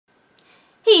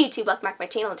Hey YouTube, welcome back to my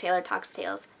channel, Taylor Talks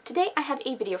Tales. Today I have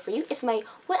a video for you. It's my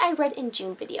What I Read in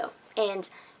June video, and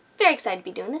very excited to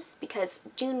be doing this because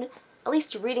June, at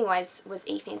least reading-wise, was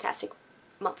a fantastic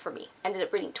month for me. I ended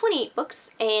up reading 28 books,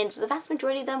 and the vast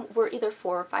majority of them were either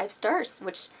 4 or 5 stars,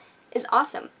 which is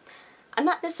awesome. I'm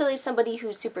not necessarily somebody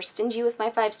who's super stingy with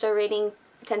my 5-star rating.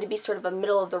 I tend to be sort of a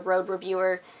middle-of-the-road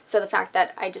reviewer, so the fact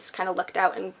that I just kind of lucked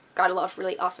out and got a lot of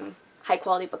really awesome,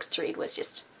 high-quality books to read was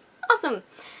just awesome.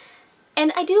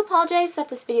 And I do apologize that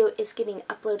this video is getting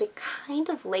uploaded kind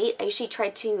of late. I usually try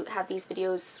to have these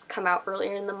videos come out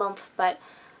earlier in the month, but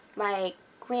my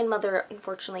grandmother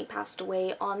unfortunately passed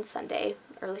away on Sunday,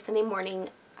 early Sunday morning.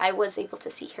 I was able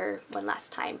to see her one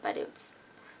last time, but it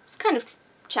was kind of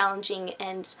challenging,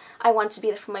 and I wanted to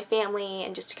be there for my family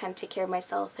and just to kind of take care of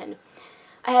myself, and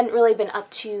I hadn't really been up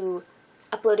to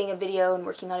uploading a video and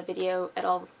working on a video at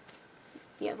all,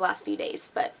 the last few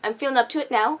days, but I'm feeling up to it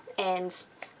now, and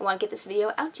I want to get this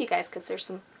video out to you guys because there's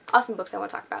some awesome books I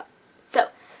want to talk about. So,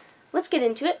 let's get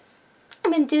into it. I'm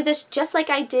going to do this just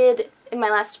like I did in my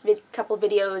last couple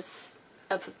videos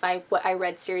of my What I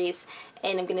Read series,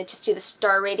 and I'm going to just do the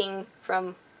star rating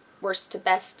from worst to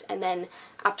best, and then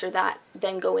after that,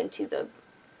 then go into the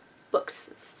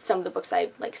books, some of the books I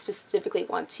specifically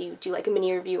want to do like a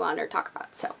mini review on or talk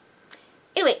about. So,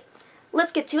 anyway,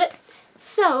 let's get to it.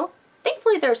 So,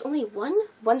 thankfully there's only one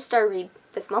 1-star read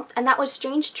this month, and that was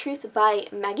Strange Truth by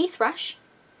Maggie Thrush.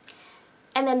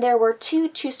 And then there were 2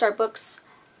 2-star books,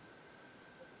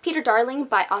 Peter Darling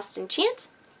by Austin Chant,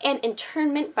 and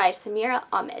Internment by Samira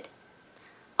Ahmed.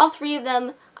 All 3 of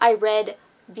them I read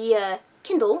via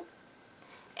Kindle,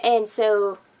 and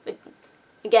so,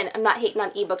 again, I'm not hating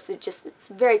on ebooks, it's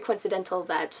very coincidental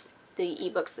that the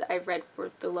ebooks that I've read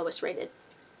were the lowest rated.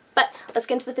 But let's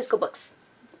get into the physical books.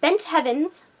 Bent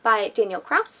Heavens by Daniel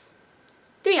Kraus,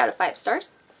 3 out of 5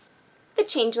 stars. The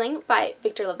Changeling by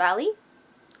Victor LaValle,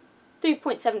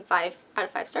 3.75 out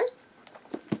of 5 stars.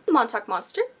 The Montauk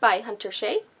Monster by Hunter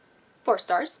Shea, 4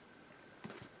 stars.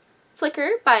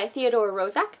 Flicker by Theodore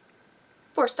Roszak,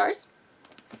 4 stars.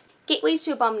 Gateways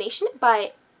to Abomination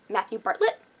by Matthew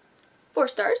Bartlett, 4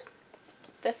 stars.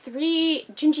 The 3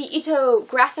 Junji Ito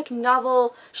graphic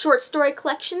novel short story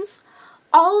collections,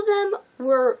 all of them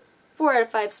were 4 out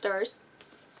of 5 stars,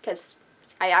 because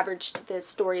I averaged the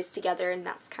stories together and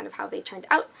that's kind of how they turned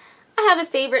out. I have a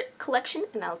favorite collection,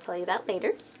 and I'll tell you that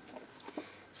later.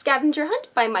 Scavenger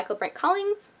Hunt by Michael Brent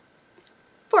Collins,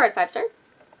 4 out of 5 stars.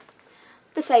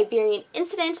 The Siberian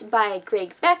Incident by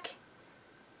Greg Beck,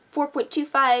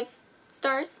 4.25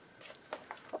 stars.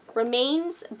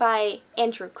 Remains by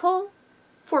Andrew Cole,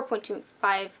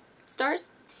 4.25 stars.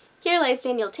 Here Lies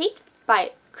Daniel Tate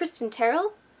by Kristen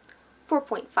Terrell,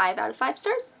 4.5 out of 5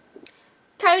 stars.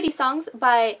 Coyote Songs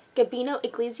by Gabino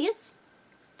Iglesias,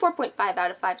 4.5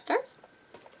 out of 5 stars.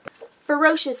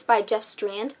 Ferocious by Jeff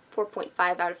Strand, 4.5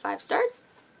 out of 5 stars.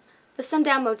 The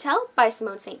Sundown Motel by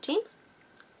Simone St. James,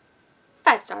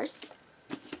 5 stars.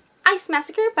 Ice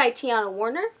Massacre by Tiana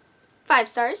Warner, 5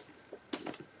 stars.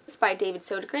 By David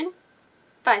Sodergren,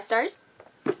 5 stars.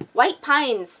 White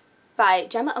Pines by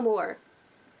Gemma Amor,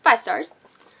 5 stars.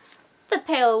 The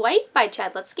Pale White by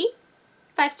Chad Lutzke,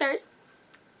 5 stars.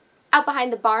 Out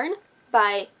Behind the Barn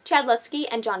by Chad Lutzke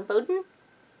and John Bowden,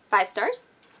 5 stars.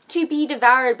 To Be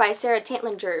Devoured by Sarah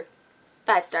Tantlinger,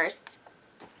 5 stars.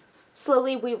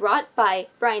 Slowly We Rot by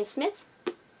Brian Smith,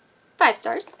 5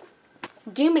 stars.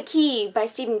 Dune McKee by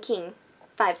Stephen King,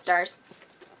 5 stars.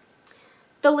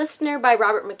 The Listener by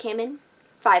Robert McCammon,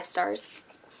 5 stars.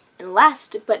 And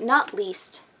last but not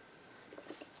least,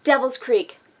 Devil's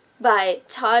Creek by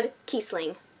Todd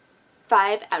Keisling,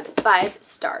 5 out of 5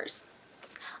 stars.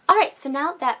 Alright, so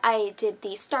now that I did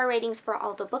the star ratings for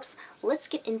all the books, let's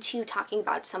get into talking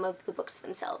about some of the books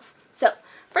themselves. So,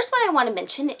 first one I want to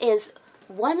mention is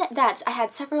one that I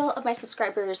had several of my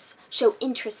subscribers show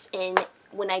interest in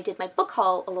when I did my book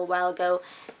haul a little while ago,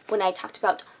 when I talked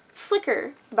about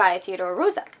Flicker by Theodore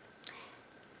Roszak.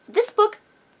 This book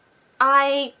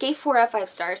I gave 4 out of 5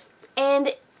 stars,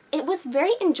 and it was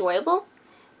very enjoyable.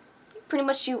 Pretty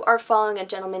much you are following a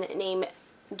gentleman named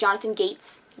Jonathan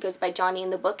Gates. He goes by Johnny in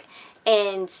the book,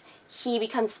 and he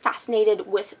becomes fascinated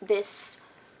with this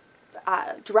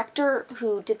director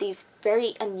who did these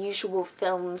very unusual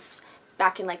films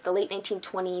back in the late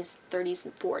 1920s, 30s,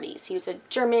 and 40s. He was a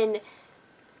German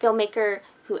filmmaker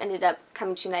who ended up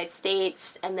coming to the United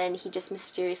States, and then he just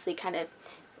mysteriously kind of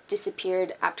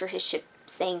disappeared after his ship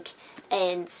sank,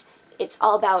 and it's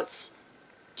all about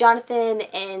Jonathan,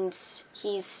 and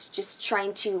he's just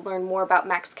trying to learn more about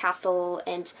Max Castle,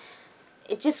 and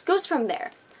it just goes from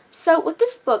there. So with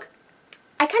this book,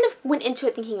 I kind of went into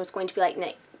it thinking it was going to be like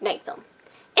night film.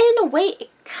 And in a way, it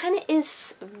kind of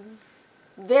is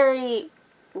very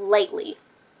lightly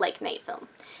like Night Film.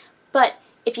 But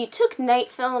if you took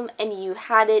Night Film and you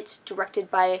had it directed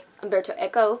by Umberto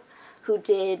Eco, who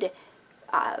did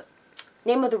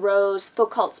Name of the Rose,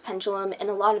 Foucault's Pendulum, and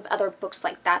a lot of other books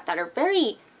like that that are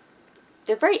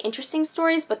they're very interesting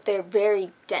stories, but they're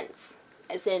very dense,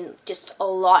 as in just a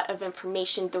lot of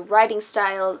information. The writing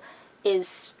style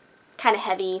is kind of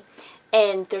heavy,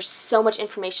 and there's so much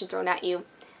information thrown at you.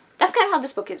 That's kind of how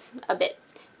this book is a bit.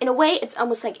 In a way, it's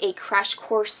almost like a crash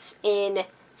course in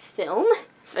film,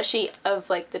 especially of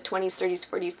like the 20s, 30s,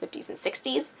 40s, 50s, and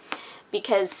 60s,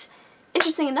 because,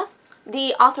 interesting enough,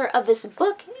 the author of this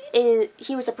book,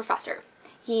 he was a professor.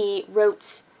 He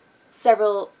wrote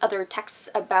several other texts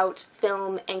about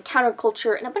film and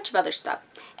counterculture and a bunch of other stuff.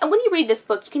 And when you read this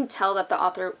book, you can tell that the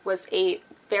author was a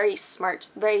very smart,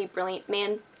 very brilliant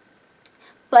man,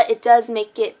 but it does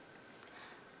make it,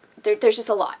 there's just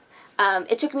a lot.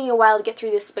 It took me a while to get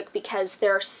through this book because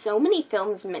there are so many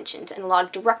films mentioned, and a lot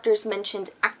of directors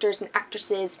mentioned, actors and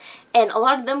actresses, and a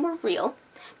lot of them were real,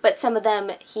 but some of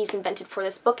them he's invented for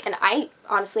this book, and I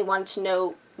honestly wanted to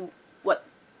know what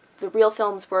the real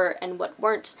films were and what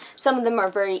weren't. Some of them are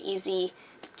very easy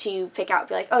to pick out,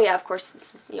 be like, oh yeah, of course,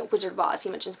 this is, Wizard of Oz. He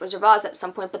mentions Wizard of Oz at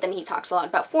some point, but then he talks a lot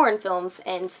about foreign films,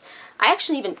 and I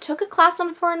actually even took a class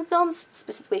on foreign films,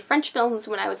 specifically French films,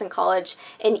 when I was in college,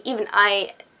 and even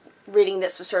I, reading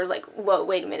this, was sort of like, whoa,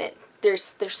 wait a minute,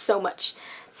 there's so much.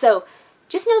 So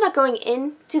just know that going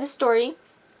into the story,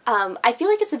 I feel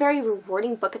like it's a very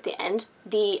rewarding book at the end.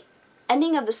 The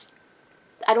ending of this,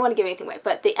 I don't want to give anything away,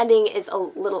 but the ending is a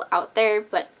little out there,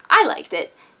 but I liked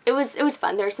it. It was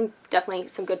fun. There's definitely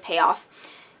some good payoff.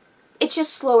 It's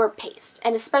just slower paced,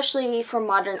 and especially for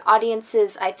modern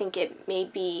audiences, I think it may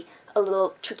be a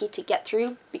little tricky to get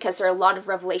through because there are a lot of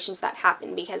revelations that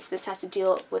happen, because this has to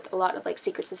deal with a lot of like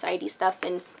secret society stuff,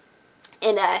 and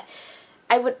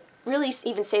I would really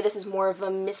even say this is more of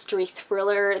a mystery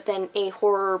thriller than a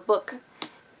horror book,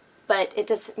 but it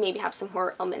does maybe have some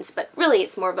horror elements, but really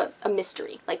it's more of a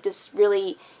mystery, like this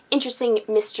really interesting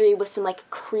mystery with some like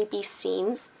creepy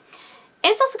scenes.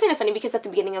 And it's also kind of funny because at the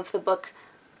beginning of the book,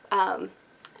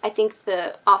 I think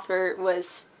the author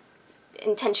was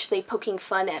intentionally poking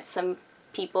fun at some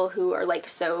people who are like,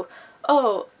 so,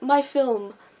 oh, my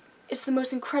film is the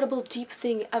most incredible deep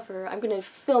thing ever. I'm gonna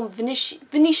film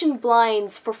Venetian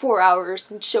blinds for 4 hours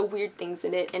and show weird things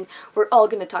in it, and we're all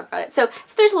gonna talk about it. So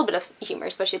there's a little bit of humor,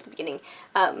 especially at the beginning.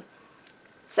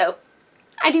 So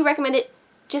I do recommend it.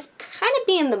 Just kind of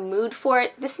be in the mood for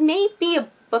it. This may be a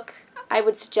book I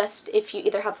would suggest if you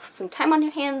either have some time on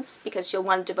your hands, because you'll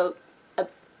want to devote a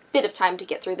bit of time to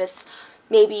get through this.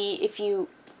 Maybe if you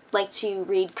like to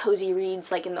read cozy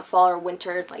reads like in the fall or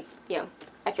winter, like,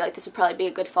 I feel like this would probably be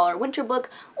a good fall or winter book,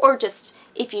 or just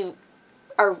if you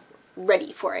are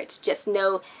ready for it. Just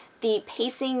know the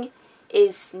pacing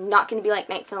is not going to be like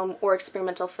Night Film or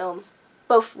experimental film.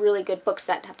 Both really good books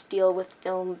that have to deal with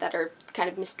film that are kind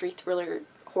of mystery thriller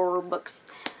horror books.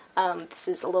 This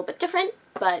is a little bit different,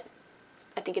 but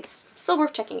I think it's still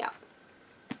worth checking out.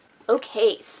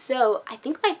 Okay, so I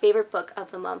think my favorite book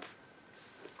of the month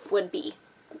would be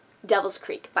Devil's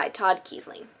Creek by Todd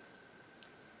Keisling.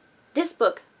 This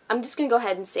book, I'm just going to go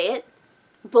ahead and say it,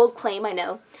 bold claim, I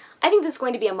know, I think this is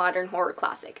going to be a modern horror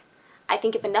classic. I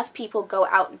think if enough people go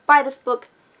out and buy this book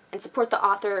and support the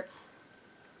author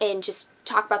and just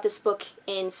talk about this book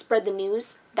and spread the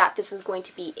news that this is going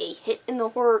to be a hit in the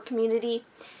horror community,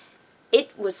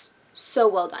 it was so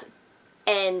well done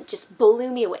and just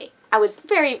blew me away. I was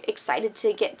very excited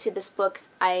to get to this book.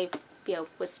 I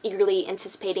was eagerly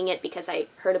anticipating it because I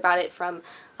heard about it from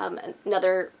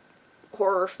another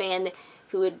horror fan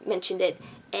who had mentioned it,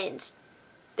 and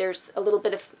there's a little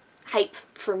bit of hype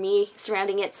for me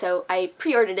surrounding it, so I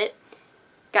pre-ordered it,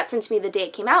 got sent to me the day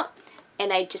it came out,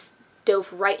 and I just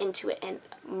dove right into it, and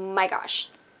my gosh,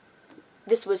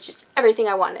 this was just everything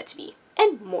I wanted it to be,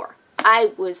 and more.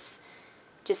 I was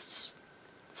just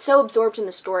so absorbed in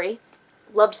the story,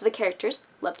 loved the characters,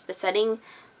 loved the setting,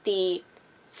 the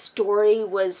story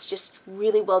was just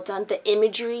really well done, the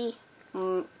imagery,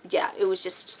 yeah, it was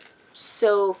just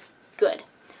so good.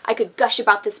 I could gush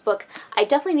about this book. I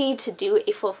definitely need to do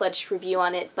a full-fledged review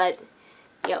on it, but,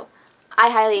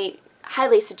 I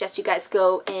highly suggest you guys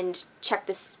go and check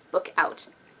this book out.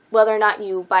 Whether or not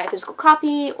you buy a physical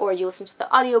copy or you listen to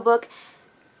the audiobook,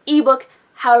 ebook,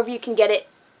 however you can get it,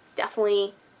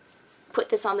 definitely put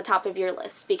this on the top of your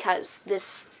list because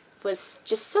this was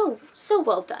just so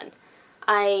well done.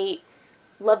 I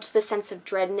loved the sense of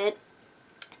dread in it.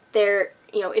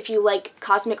 If you like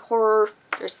cosmic horror,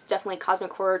 there's definitely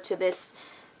cosmic horror to this,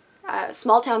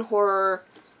 small town horror,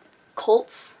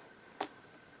 cults,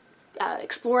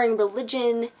 exploring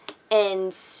religion,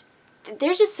 and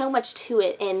there's just so much to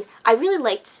it. And I really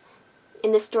liked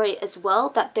in this story as well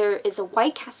that there is a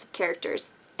wide cast of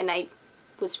characters, and I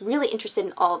was really interested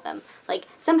in all of them. Like,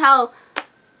 somehow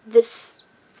this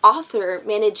author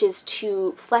manages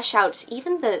to flesh out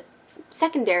even the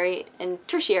secondary and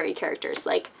tertiary characters.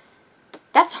 Like,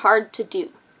 that's hard to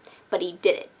do, but he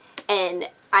did it. And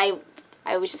I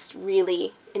was just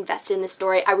really invested in the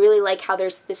story. I really like how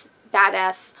there's this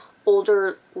badass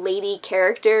older lady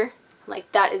character.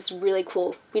 Like, that is really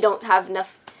cool. We don't have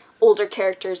enough older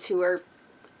characters who are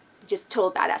just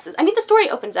total badasses. I mean, the story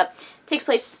opens up, takes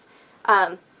place,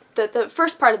 the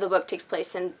first part of the book takes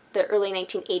place in the early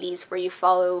 1980s, where you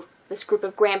follow this group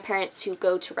of grandparents who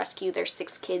go to rescue their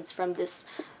 6 kids from this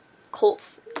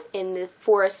cult in the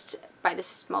forest by the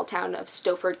small town of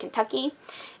Stoford, Kentucky.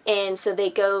 And so they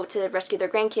go to rescue their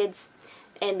grandkids,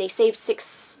 and they save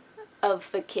 6 of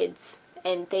the kids,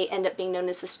 and they end up being known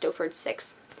as the Stoford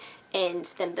Six.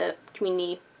 And then the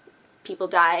community people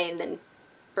die, and then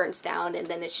burns down, and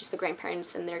then it's just the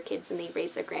grandparents and their kids, and they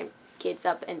raise their grandkids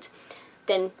up. And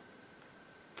then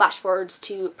flash forwards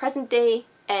to present day,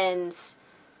 and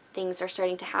things are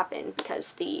starting to happen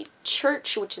because the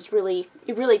church, which is really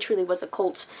truly was a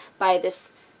cult by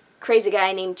this crazy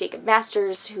guy named Jacob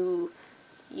Masters, who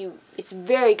it's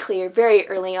very clear very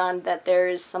early on that there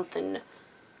is something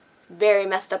very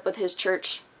messed up with his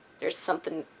church. There's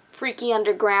something freaky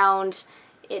underground.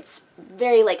 It's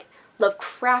very like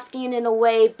Lovecraftian in a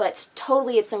way, but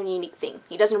totally its own unique thing.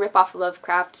 He doesn't rip off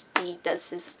Lovecraft. He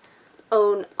does his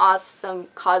own awesome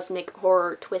cosmic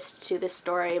horror twist to this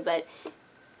story, but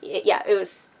yeah, it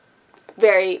was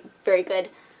very, very good.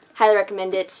 Highly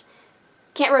recommend it.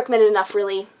 Can't recommend it enough,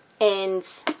 really, and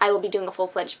I will be doing a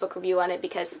full-fledged book review on it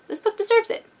because this book deserves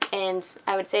it. And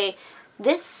I would say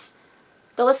this,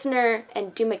 The Listener,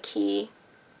 and Duma Key,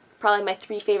 probably my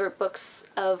 3 favorite books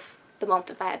of the month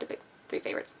if I had to pick 3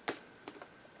 favorites.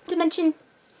 To mention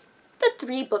the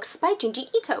 3 books by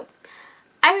Junji Ito.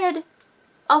 I read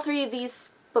all 3 of these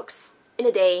books in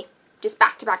a day, just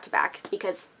back to back to back,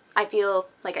 because I feel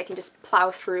like I can just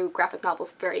plow through graphic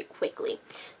novels very quickly.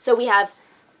 So we have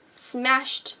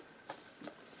Smashed,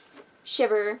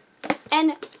 Shiver,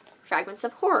 and Fragments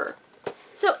of Horror.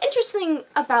 So interesting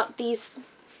about these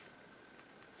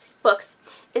books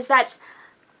is that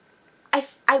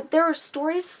there were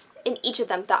stories in each of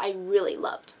them that I really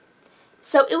loved.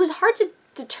 So it was hard to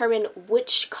determine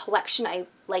which collection I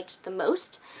liked the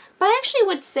most, but I actually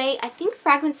would say I think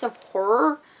Fragments of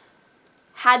Horror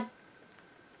had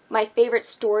my favorite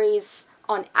stories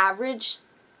on average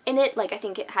in it. Like, I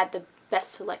think it had the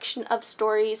best selection of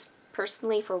stories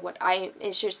personally for what I'm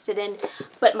interested in,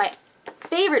 but my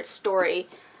favorite story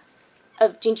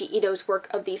of Junji Ito's work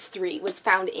of these 3 was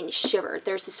found in Shiver.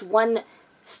 There's this one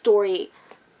story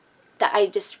that I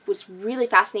just was really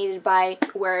fascinated by,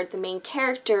 where the main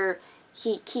character,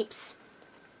 he keeps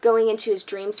going into his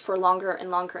dreams for longer and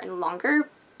longer and longer,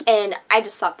 and I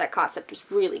just thought that concept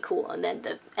was really cool, and then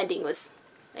the ending was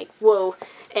like, whoa,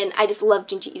 and I just love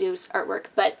Junji Ito's artwork.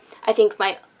 But I think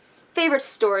my favorite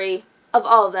story of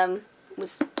all of them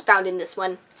was found in this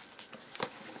one.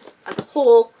 As a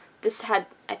whole, this had,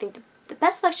 I think, the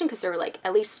best selection, because there were like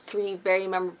at least 3 very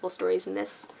memorable stories in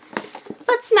this.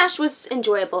 But Smash was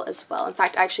enjoyable as well. In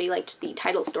fact, I actually liked the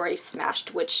title story,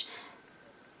 Smashed, which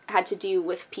had to do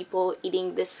with people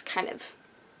eating this kind of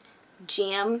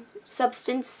jam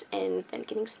substance and then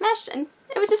getting smashed, and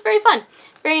it was just very fun,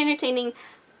 very entertaining.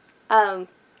 You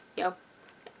know,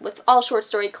 with all short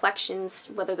story collections,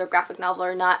 whether they're graphic novel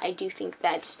or not, I do think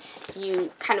that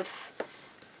you kind of,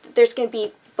 there's going to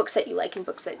be books that you like and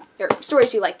books that, or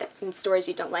stories you like that and stories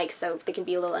you don't like, so they can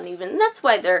be a little uneven, and that's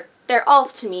why they're all,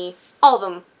 to me, all of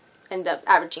them end up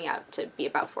averaging out to be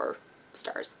about 4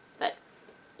 stars. But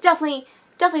definitely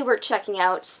worth checking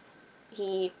out.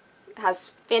 He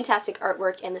has fantastic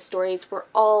artwork, and the stories were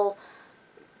all,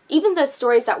 even the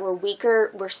stories that were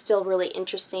weaker were still really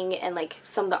interesting, and like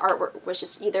some of the artwork was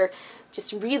just either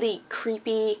just really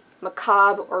creepy,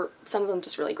 macabre, or some of them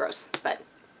just really gross. But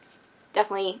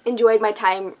definitely enjoyed my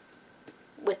time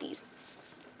with these.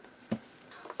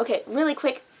 Okay, really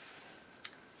quick.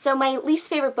 So my least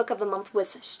favorite book of the month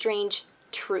was Strange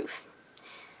Truth.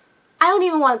 I don't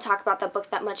even want to talk about that book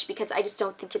that much because I just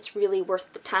don't think it's really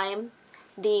worth the time.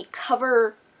 The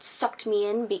cover sucked me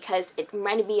in because it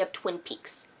reminded me of Twin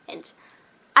Peaks, and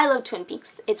I love Twin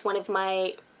Peaks. It's one of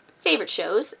my favorite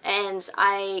shows, and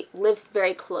I live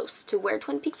very close to where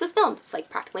Twin Peaks was filmed. It's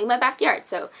like practically my backyard,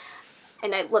 so,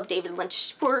 and I love David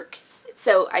Lynch's work,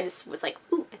 so I just was like,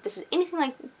 ooh, if this is anything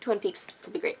like Twin Peaks, this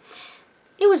will be great.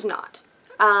 It was not.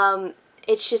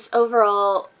 It's just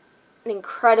overall an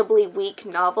incredibly weak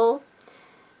novel.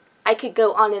 I could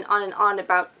go on and on and on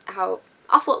about how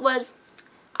awful it was.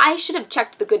 I should have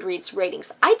checked the Goodreads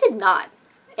ratings. I did not.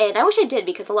 And I wish I did,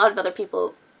 because a lot of other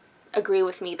people agree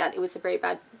with me that it was a very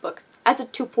bad book. As a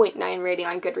 2.9 rating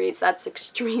on Goodreads, that's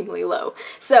extremely low.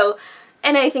 So,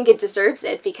 and I think it deserves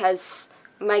it, because,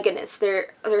 my goodness,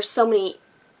 there's so many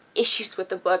issues with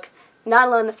the book. Not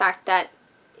alone the fact that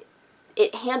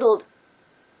it handled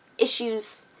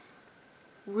issues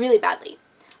really badly.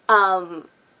 I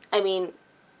mean,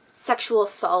 sexual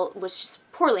assault was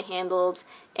just poorly handled,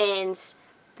 and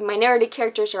the minority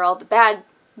characters are all the bad,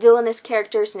 villainous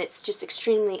characters, and it's just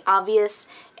extremely obvious,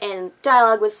 and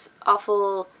dialogue was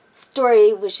awful,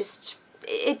 story was just,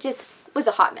 it just was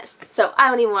a hot mess. So I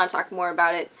don't even want to talk more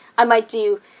about it. I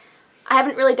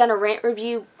haven't really done a rant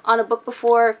review on a book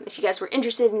before. If you guys were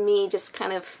interested in me just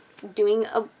kind of doing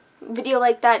a video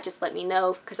like that, just let me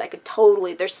know, because I could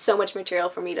totally, there's so much material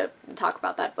for me to talk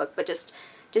about that book, but just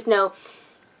know,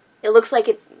 it looks like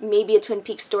it's maybe a Twin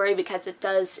Peaks story, because it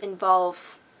does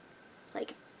involve,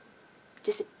 like,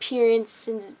 disappearance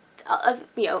and,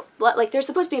 you know, like, there's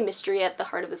supposed to be a mystery at the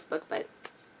heart of this book, but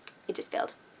it just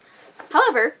failed.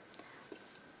 However,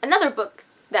 another book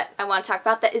that I want to talk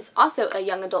about that is also a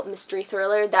young adult mystery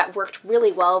thriller that worked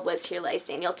really well was Here Lies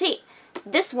Daniel Tate.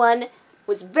 This one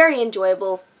was very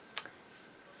enjoyable.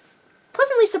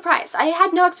 Pleasantly surprised. I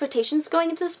had no expectations going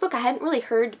into this book. I hadn't really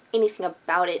heard anything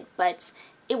about it, but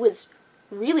it was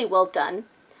really well done.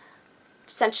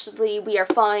 Essentially, we are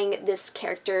following this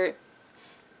character.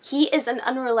 He is an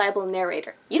unreliable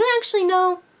narrator. You don't actually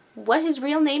know what his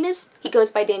real name is. He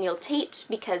goes by Daniel Tate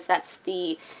because that's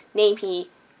the name he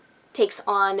takes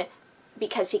on,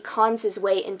 because he cons his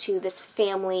way into this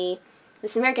family,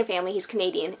 this American family. He's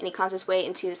Canadian, and he cons his way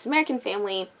into this American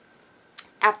family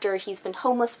after he's been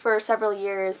homeless for several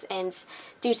years, and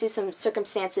due to some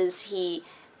circumstances he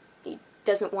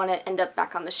doesn't want to end up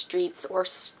back on the streets or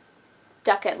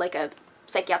stuck at like a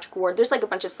psychiatric ward. There's like a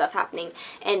bunch of stuff happening,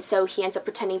 and so he ends up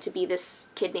pretending to be this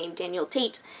kid named Daniel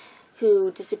Tate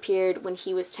who disappeared when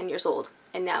he was 10 years old,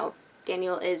 and now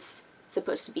Daniel is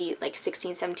supposed to be like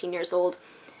 16, 17 years old.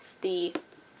 The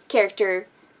character,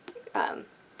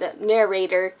 the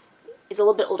narrator, is a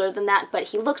little bit older than that, but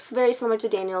he looks very similar to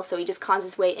Daniel, so he just cons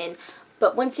his way in.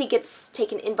 But once he gets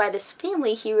taken in by this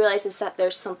family, he realizes that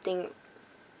there's something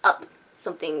up,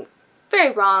 something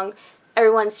very wrong.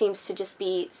 Everyone seems to just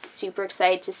be super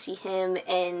excited to see him,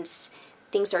 and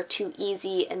things are too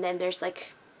easy, and then there's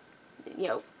like, you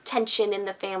know, tension in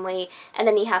the family, and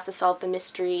then he has to solve the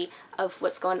mystery of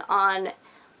what's going on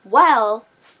while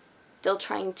still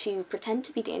trying to pretend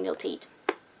to be Daniel Tate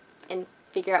and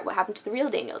figure out what happened to the real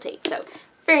Daniel Tate. So,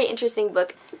 very interesting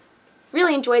book.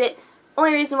 Really enjoyed it.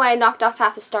 Only reason why I knocked off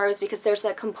half a star is because there's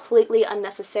that completely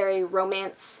unnecessary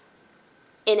romance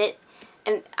in it.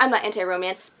 And I'm not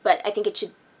anti-romance, but I think it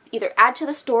should either add to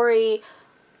the story,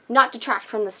 not detract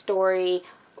from the story,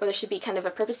 or there should be kind of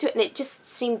a purpose to it. And it just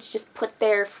seemed just put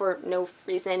there for no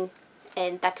reason,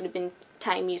 and that could have been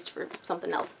time used for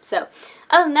something else. So,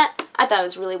 other than that, I thought it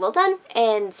was really well done,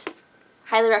 and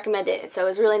highly recommend it. So it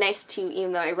was really nice to,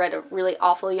 even though I read a really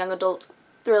awful young adult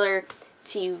thriller,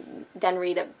 to then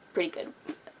read a pretty good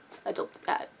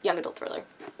young adult thriller.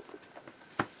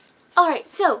 Alright,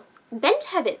 so, Bent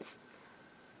Heavens.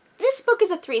 This book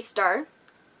is a 3-star.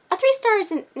 A 3-star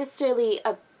isn't necessarily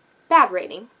a bad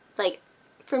rating. Like,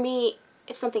 for me,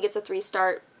 if something gets a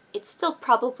 3-star, it's still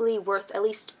probably worth at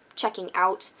least checking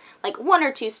out. Like, 1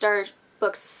 or 2-star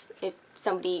books, if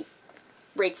somebody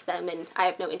rates them and I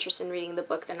have no interest in reading the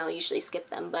book, then I'll usually skip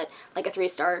them, but like a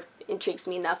 3-star intrigues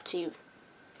me enough to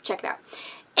check it out.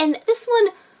 And this one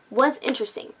was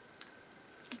interesting.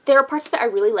 There are parts of it I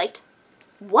really liked.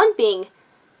 One being,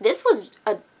 this was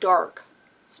a dark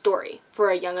story for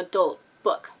a young adult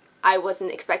book. I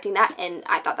wasn't expecting that, and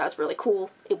I thought that was really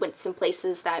cool. It went some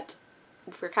places that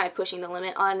were kind of pushing the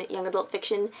limit on young adult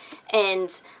fiction,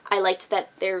 and I liked that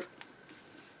there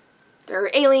are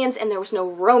aliens and there was no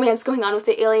romance going on with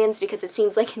the aliens, because it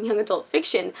seems like in young adult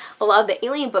fiction, a lot of the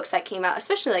alien books that came out,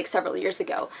 especially like several years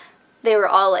ago, they were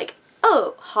all like,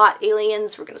 oh, hot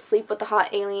aliens, we're gonna sleep with the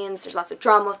hot aliens, there's lots of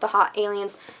drama with the hot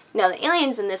aliens. Now the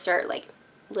aliens in this are like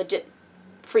legit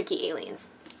freaky aliens.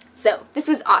 So this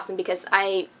was awesome, because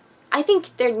I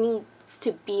think there needs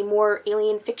to be more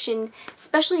alien fiction,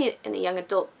 especially in the young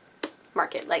adult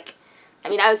market. Like, I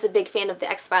mean, I was a big fan of the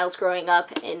X-Files growing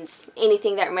up, and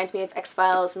anything that reminds me of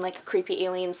X-Files and like creepy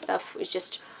alien stuff was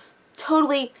just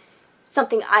totally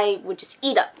something I would just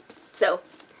eat up. So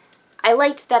I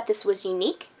liked that this was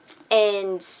unique,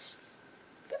 and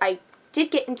I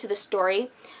did get into the story,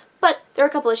 But there are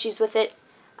a couple issues with it.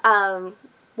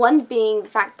 One being the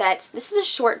fact that this is a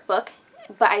short book,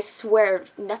 but I swear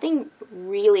nothing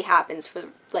really happens for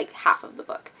like half of the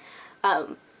book.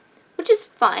 Which is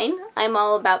fine. I'm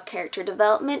all about character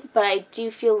development, but I do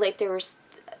feel like there was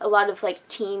a lot of like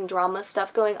teen drama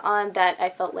stuff going on that I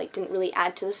felt like didn't really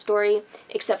add to the story,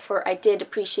 except for I did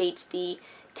appreciate the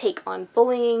take on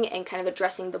bullying and kind of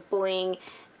addressing the bullying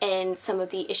and some of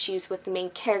the issues with the main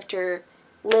character,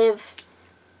 Liv.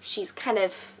 She's kind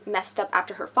of messed up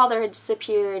after her father had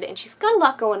disappeared, and she's got a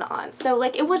lot going on. So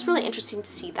like it was really interesting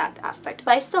to see that aspect,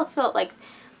 but I still felt like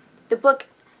the book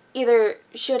either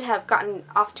should have gotten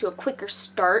off to a quicker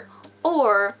start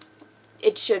or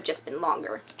it should have just been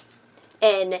longer.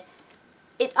 And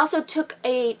it also took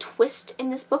a twist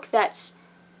in this book that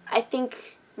I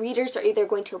think readers are either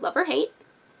going to love or hate.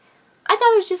 I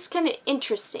thought it was just kind of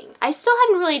interesting. I still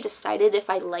hadn't really decided if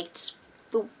I liked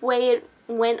the way it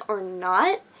went or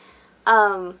not.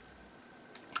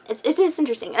 It's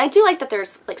interesting. And I do like that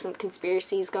there's like some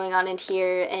conspiracies going on in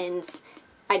here, and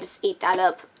I just ate that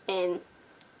up. And,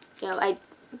 you know, I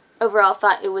overall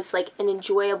thought it was like an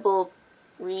enjoyable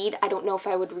read. I don't know if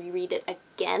I would reread it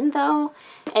again, though.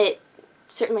 And it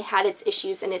certainly had its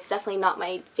issues, and it's definitely not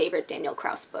my favorite Daniel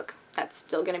Kraus book. That's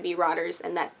still going to be Rotters,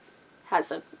 and that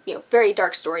has a, you know, very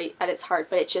dark story at its heart,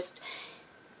 but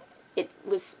it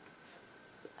was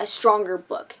a stronger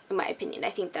book, in my opinion. I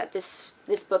think that this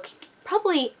book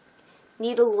probably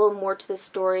needed a little more to the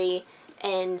story,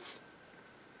 and,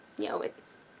 you know, it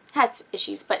has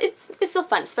issues, but it's still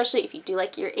fun, especially if you do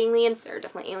like your aliens. There are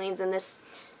definitely aliens in this,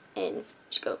 and you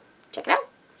should go check it out.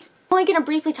 I'm only going to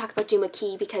briefly talk about Duma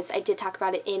Key because I did talk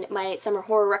about it in my summer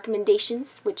horror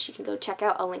recommendations, which you can go check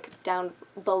out. I'll link it down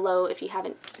below if you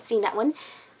haven't seen that one.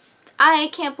 I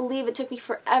can't believe it took me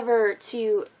forever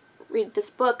to read this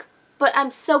book, but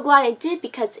I'm so glad I did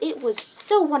because it was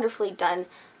so wonderfully done,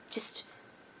 just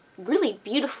really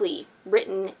beautifully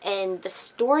written, and the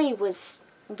story was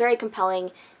very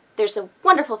compelling. There's a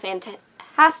wonderful,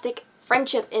 fantastic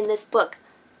friendship in this book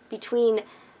between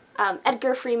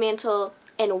Edgar Fremantle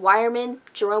and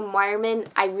Jerome Wireman.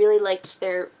 I really liked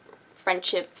their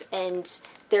friendship, and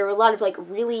there were a lot of like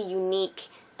really unique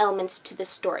elements to the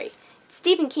story. It's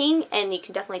Stephen King, and you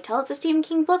can definitely tell it's a Stephen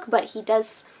King book, but he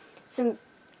does some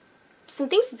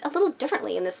things a little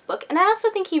differently in this book, and I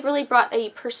also think he really brought a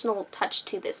personal touch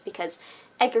to this because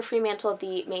Edgar Fremantle,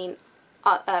 the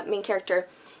main character,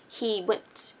 he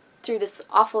went through this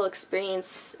awful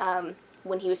experience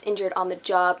when he was injured on the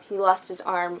job. He lost his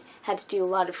arm, had to do a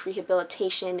lot of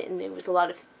rehabilitation, and it was a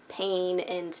lot of pain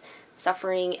and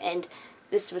suffering, and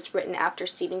this was written after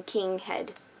Stephen King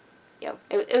had, you know,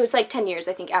 it was like 10 years,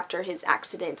 I think, after his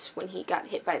accident when he got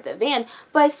hit by the van,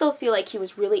 but I still feel like he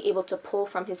was really able to pull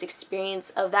from his experience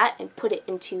of that and put it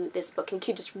into this book, and you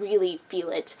could just really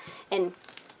feel it, and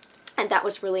that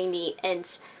was really neat.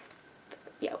 And,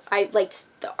 you know, I liked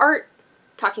the art,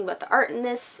 talking about the art in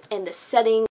this, and the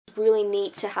setting. It's really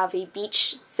neat to have a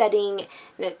beach setting,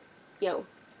 and a, you know,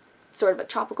 sort of a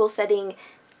tropical setting.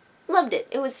 Loved it.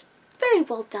 It was very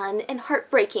well done and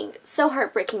heartbreaking. So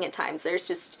heartbreaking at times. There's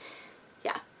just,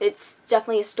 yeah, it's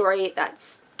definitely a story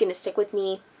that's gonna stick with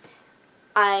me.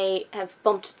 I have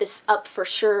bumped this up for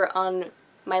sure on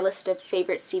my list of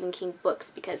favorite Stephen King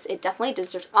books because it definitely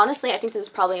deserves, honestly, I think this is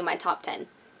probably in my top 10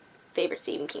 favorite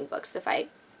Stephen King books. If I,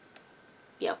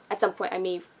 you know, at some point I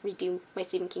may redo my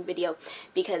Stephen King video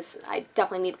because I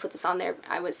definitely need to put this on there.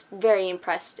 I was very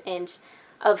impressed, and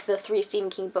of the 3 Stephen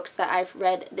King books that I've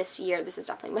read this year, this is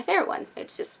definitely my favorite one.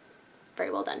 It's just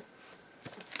very well done.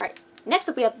 Alright, next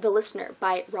up we have The Listener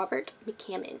by Robert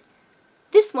McCammon.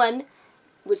 This one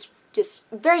was just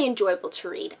very enjoyable to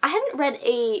read. I haven't read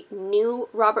a new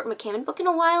Robert McCammon book in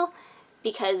a while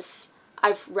because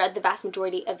I've read the vast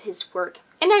majority of his work,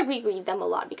 and I reread them a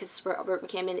lot because Robert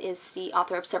McCammon is the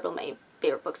author of several of my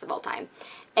favorite books of all time.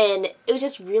 And it was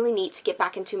just really neat to get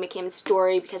back into McCammon's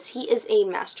story because he is a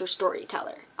master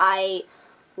storyteller. I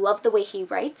love the way he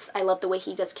writes, I love the way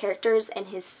he does characters, and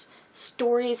his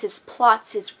stories, his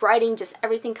plots, his writing, just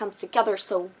everything comes together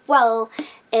so well,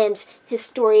 and his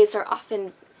stories are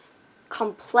often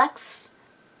complex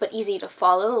but easy to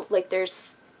follow. Like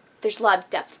there's a lot of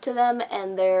depth to them,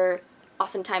 and they're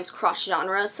oftentimes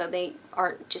cross-genre, so they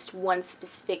aren't just one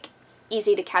specific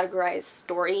easy to categorize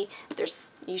story. There's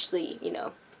usually, you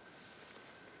know,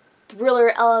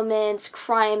 thriller elements,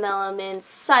 crime elements,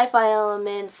 sci-fi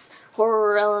elements,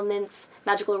 horror elements,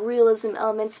 magical realism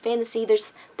elements, fantasy.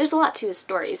 There's a lot to his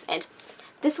stories, and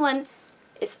this one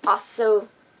is also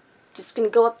just gonna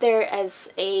go up there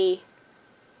as a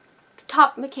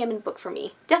top McCammon book for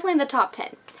me. Definitely in the top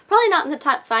 10. Probably not in the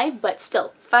top 5, but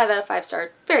still, 5 out of 5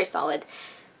 stars, very solid.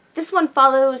 This one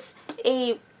follows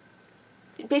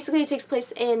basically it takes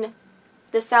place in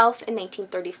the South in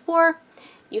 1934.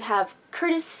 You have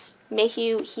Curtis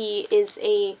Mayhew. He is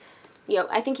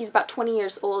I think he's about 20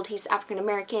 years old. He's African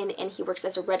American and he works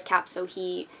as a red cap, so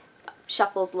he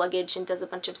shuffles luggage and does a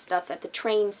bunch of stuff at the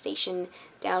train station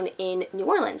down in New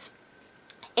Orleans.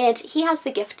 And he has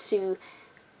the gift to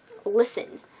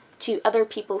listen to other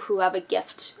people who have a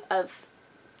gift of,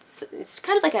 it's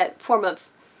kind of like a form of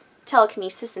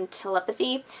telekinesis and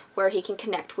telepathy, where he can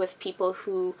connect with people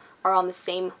who are on the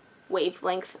same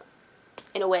wavelength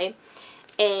in a way.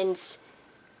 And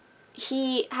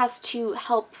he has to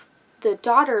help the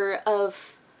daughter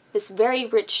of this very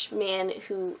rich man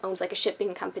who owns like a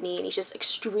shipping company, and he's just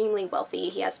extremely wealthy.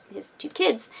 He has his 2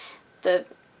 kids. The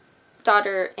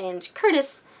daughter and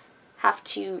Curtis have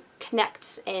to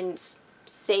connect and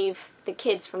save the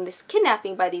kids from this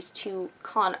kidnapping by these 2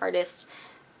 con artists.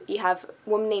 You have a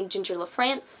woman named Ginger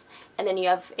LaFrance, and then you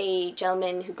have a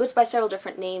gentleman who goes by several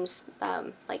different names,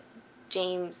 like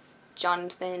James,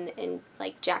 Jonathan, and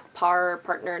like Jack Parr,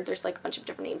 partner. There's like a bunch of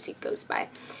different names he goes by.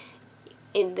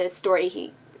 In the story,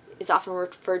 he is often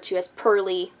referred to as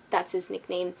Pearly. That's his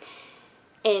nickname.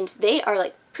 And they are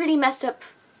like pretty messed up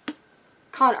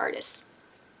con artists.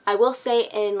 I will say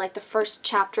in like the first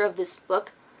chapter of this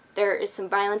book, there is some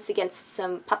violence against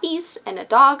some puppies and a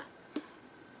dog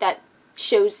that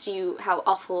shows you how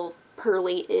awful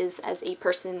Pearly is as a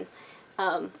person.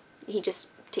 He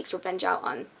just takes revenge out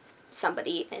on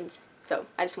somebody, and so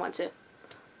I just want to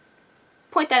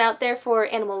point that out there for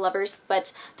animal lovers.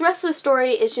 But the rest of the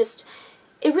story is just,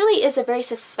 it really is a very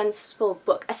suspenseful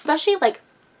book, especially like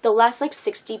the last like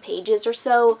 60 pages or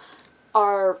so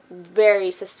are very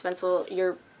suspenseful.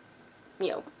 You're,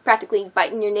 practically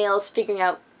biting your nails, figuring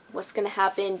out what's going to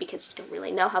happen because you don't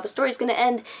really know how the story's going to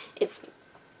end. It's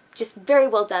just very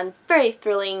well done, very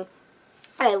thrilling,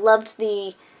 and I loved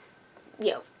the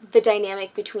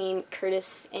dynamic between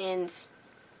Curtis and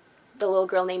the little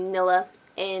girl named Nilla,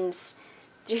 and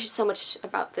there's just so much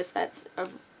about this that's a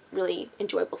really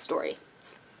enjoyable story.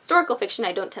 It's historical fiction.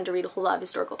 I don't tend to read a whole lot of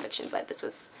historical fiction, but this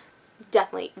was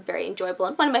definitely very enjoyable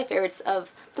and one of my favorites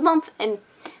of the month, and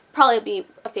probably be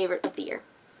a favorite of the year,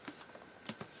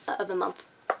 of the month.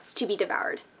 It's To Be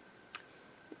Devoured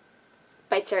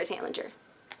by Sarah Talinger.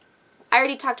 I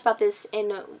already talked about this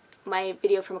in my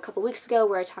video from a couple weeks ago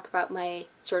where I talk about my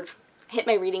sort of hit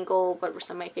my reading goal, what were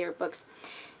some of my favorite books.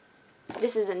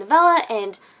 This is a novella,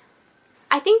 and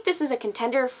I think this is a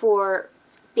contender for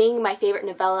being my favorite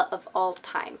novella of all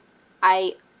time.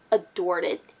 I adored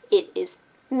it. It is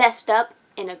messed up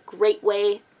in a great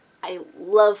way. I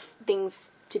love things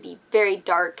to be very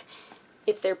dark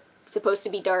if they're supposed to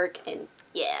be dark, and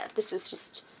yeah, this was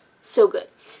just so good.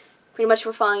 Pretty much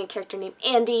we're following a character named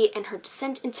Andy and her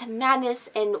descent into madness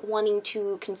and wanting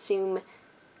to consume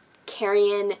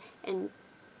carrion and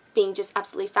being just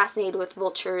absolutely fascinated with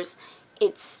vultures.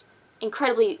 It's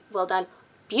incredibly well done,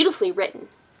 beautifully written.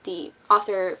 The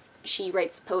author, she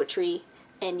writes poetry,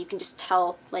 and you can just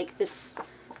tell, like, this,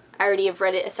 I already have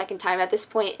read it a second time at this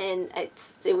point, and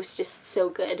it was just so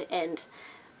good. And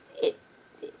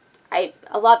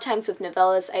a lot of times with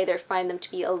novellas, I either find them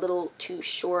to be a little too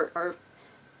short, or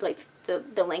like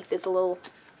the length is a little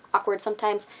awkward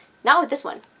sometimes. Not with this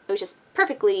one. It was just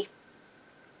perfectly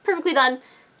done.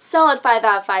 Solid 5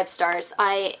 out of 5 stars.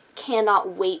 I cannot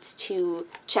wait to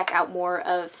check out more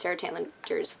of Sarah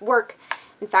Talinger's work.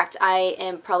 In fact, I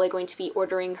am probably going to be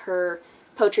ordering her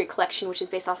poetry collection, which is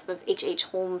based off of H.H.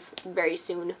 Holmes, very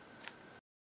soon.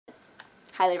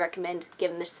 Highly recommend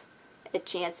giving this a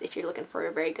chance if you're looking for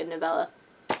a very good novella.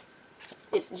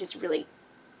 It's just really,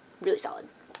 really solid.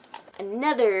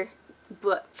 Another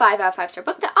book, 5 out of 5 star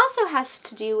book that also has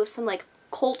to do with some like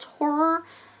cult horror,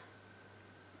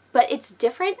 but it's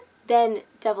different than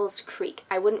Devil's Creek.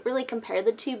 I wouldn't really compare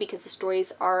the two because the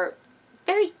stories are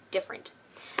very different.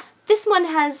 This one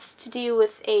has to do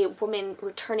with a woman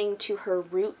returning to her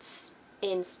roots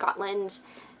in Scotland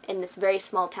in this very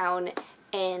small town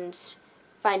and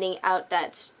finding out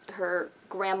that her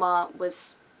grandma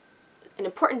was an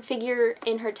important figure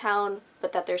in her town,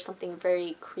 but that there's something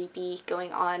very creepy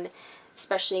going on,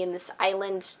 especially in this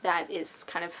island that is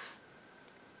kind of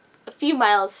a few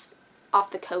miles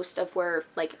off the coast of where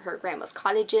like her grandma's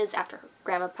cottage is. After her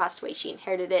grandma passed away, she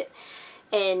inherited it,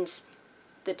 and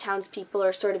the townspeople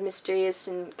are sort of mysterious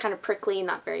and kind of prickly,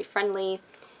 not very friendly,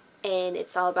 and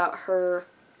it's all about her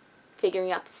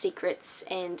figuring out the secrets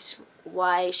and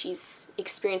why she's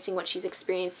experiencing what she's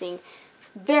experiencing.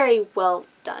 Very well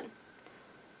done.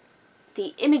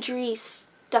 The imagery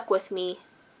stuck with me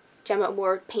Gemma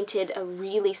Moore painted a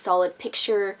really solid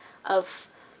picture of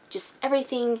just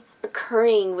everything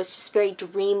occurring was just very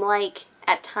dreamlike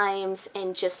at times,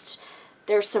 and just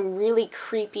there's some really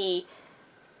creepy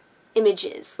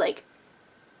images. Like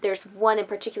there's one in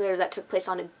particular that took place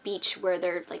on a beach where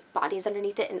there are like bodies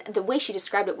underneath it, and the way she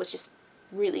described it was just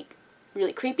really,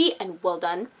 really creepy and well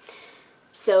done.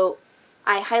 So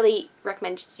I highly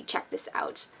recommend you check this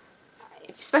out.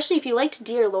 Especially if you liked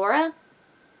Dear Laura,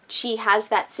 she has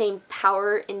that same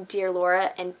power in Dear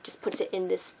Laura and just puts it in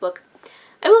this book.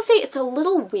 I will say it's a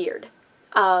little weird.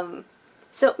 So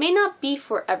it may not be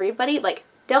for everybody. Like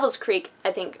Devil's Creek,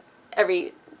 I think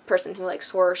every person who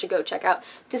likes horror should go check out.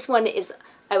 This one is,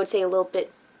 I would say, a little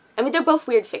bit, I mean, they're both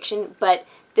weird fiction, but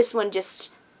this one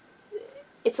just,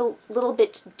 it's a little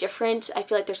bit different. I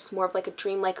feel like there's more of like a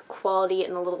dreamlike quality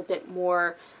and a little bit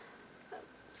more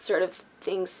sort of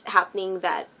things happening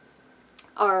that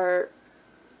are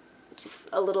just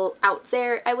a little out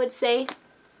there, I would say.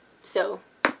 So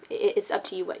it's up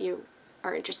to you what you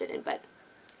are interested in, but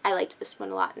I liked this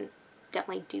one a lot and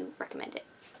definitely do recommend it.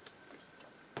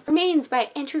 Remains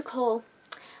by Andrew Cole.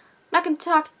 I'm not going to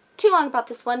talk too long about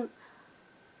this one.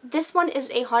 This one is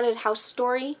a haunted house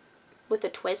story with a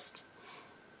twist.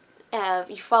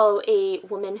 You follow a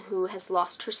woman who has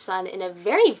lost her son in a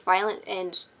very violent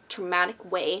and traumatic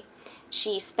way.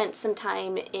 She spent some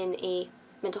time in a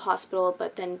mental hospital,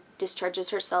 but then discharges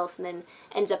herself and then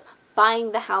ends up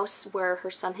buying the house where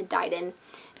her son had died in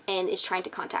and is trying to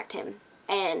contact him.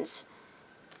 And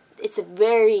it's a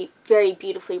very, very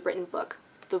beautifully written book.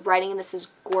 The writing in this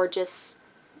is gorgeous,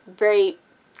 very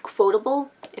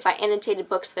quotable. If I annotated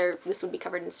books there, this would be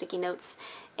covered in sticky notes.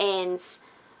 And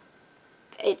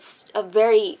it's a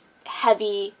very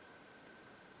heavy,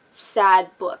 sad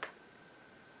book.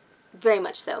 Very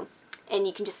much so. And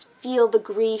you can just feel the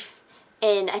grief,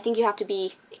 and I think you have to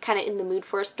be kind of in the mood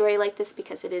for a story like this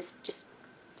because it is just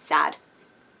sad.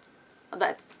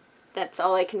 That's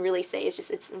all I can really say. It's just,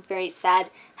 it's a very sad,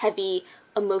 heavy,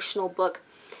 emotional book.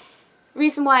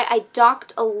 Reason why I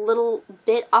docked a little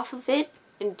bit off of it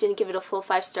and didn't give it a full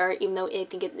 5-star, even though I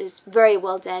think it is very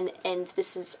well done, and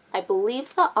this is, I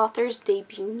believe, the author's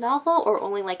debut novel, or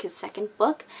only like his second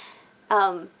book,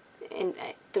 and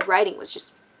the writing was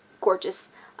just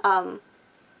gorgeous.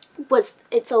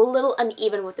 It's a little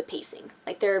uneven with the pacing.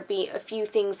 Like there would be a few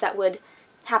things that would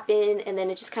happen, and then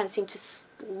it just kind of seemed to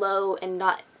slow and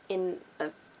not in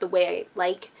the way I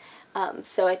like.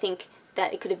 So I think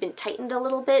that it could have been tightened a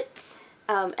little bit.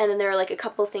 And then there are like a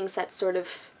couple things that sort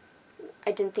of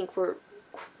I didn't think were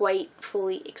quite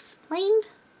fully explained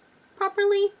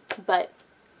properly, but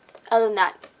other than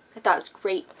that, I thought it was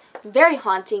great. Very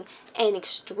haunting and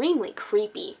extremely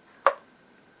creepy.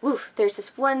 Oof, there's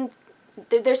this one,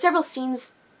 there's several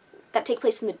scenes that take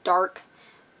place in the dark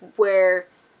where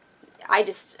I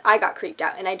got creeped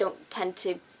out, and I don't tend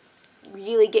to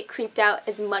really get creeped out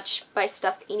as much by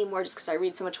stuff anymore just because I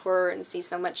read so much horror and see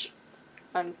so much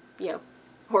on, you know,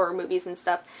 horror movies and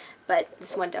stuff, but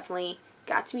this one definitely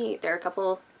got to me. There are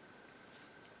a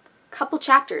couple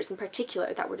chapters in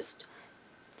particular that were just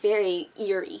very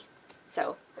eerie,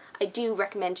 so I do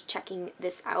recommend checking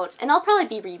this out, and I'll probably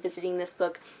be revisiting this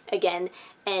book again,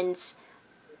 and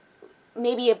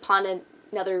maybe upon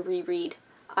another reread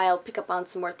I'll pick up on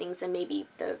some more things and maybe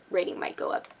the rating might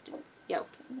go up. You know,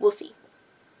 we'll see.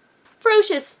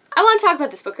 Ferocious! I want to talk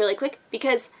about this book really quick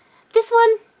because this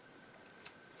one,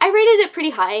 I rated it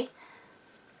pretty high.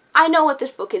 I know what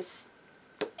this book is.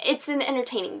 It's an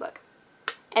entertaining book,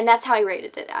 and that's how I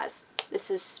rated it as. This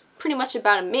is pretty much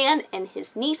about a man and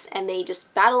his niece, and they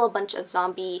just battle a bunch of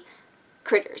zombie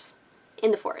critters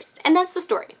in the forest. And that's the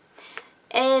story.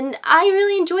 And I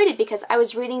really enjoyed it because I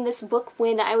was reading this book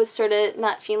when I was sort of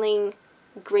not feeling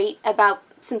great about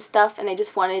some stuff, and I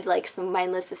just wanted like some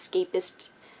mindless escapist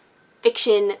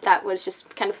fiction that was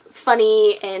just kind of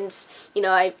funny, and you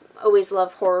know, I always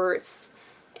love horror. It's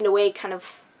in a way kind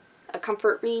of a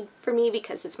comfort read for me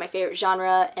because it's my favorite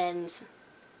genre, and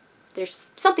there's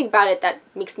something about it that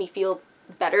makes me feel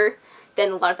better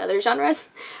than a lot of other genres.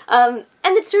 And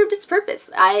it served its purpose.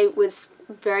 I was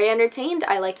very entertained.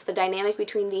 I liked the dynamic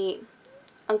between the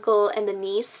uncle and the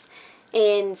niece,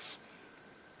 and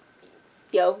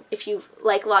you know, if you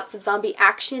like lots of zombie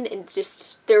action, and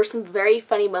just there were some very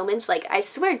funny moments. Like, I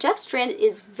swear Jeff Strand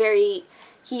is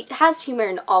he has humor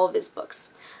in all of his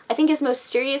books. I think his most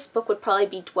serious book would probably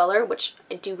be Dweller, which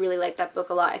I do really like that book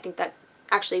a lot. I think that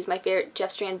actually is my favorite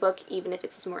Jeff Strand book, even if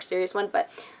it's a more serious one, but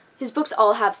his books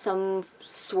all have some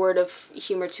sort of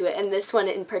humor to it, and this one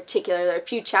in particular, there are a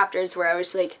few chapters where I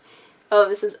was like, oh,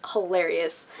 this is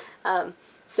hilarious.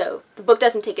 So the book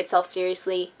doesn't take itself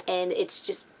seriously, and it's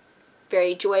just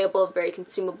very enjoyable, very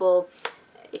consumable.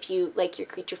 If you like your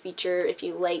creature feature, if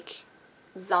you like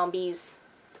zombies,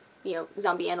 you know,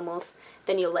 zombie animals,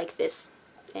 then you'll like this.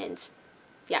 And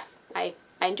yeah, I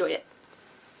enjoyed it.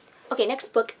 Okay, next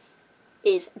book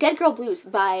is Dead Girl Blues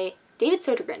by David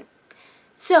Sodergren.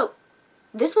 So,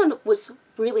 this one was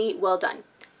really well done.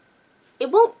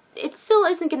 It still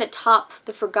isn't going to top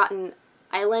The Forgotten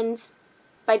Islands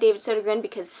by David Sodergren,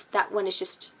 because that one is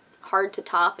just hard to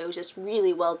top. It was just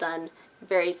really well done,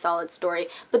 very solid story.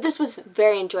 But this was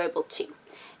very enjoyable too.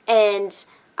 And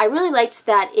I really liked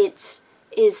that it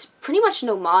is pretty much an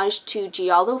homage to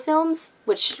Giallo films,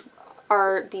 which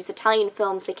are these Italian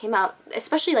films. They came out,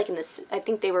 especially like in this, I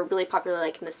think they were really popular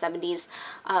like in the 70s.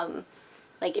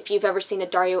 Like if you've ever seen a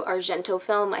Dario Argento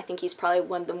film, I think he's probably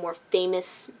one of the more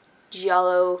famous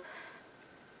Giallo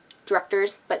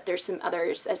directors, but there's some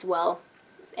others as well.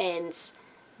 And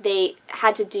they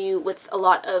had to do with a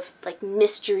lot of like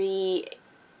mystery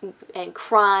and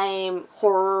crime,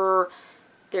 horror.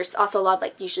 There's also a lot of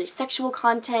like usually sexual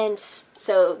content,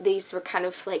 so these were kind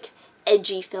of like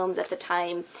edgy films at the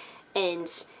time, and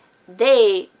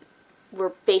they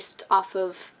were based off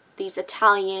of these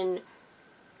Italian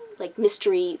like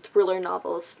mystery thriller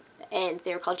novels, and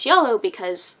they were called Giallo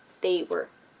because they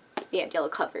had yellow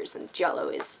covers, and Giallo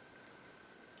is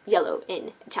yellow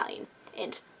in Italian.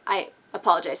 And I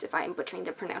apologize if I'm butchering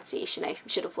the pronunciation. I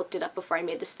should have looked it up before I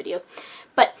made this video.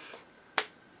 But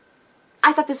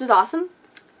I thought this was awesome,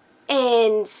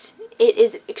 and it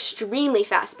is extremely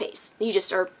fast-paced. You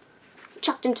just are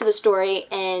chucked into the story,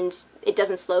 and it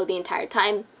doesn't slow the entire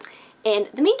time. And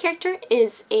the main character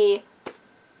is a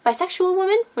bisexual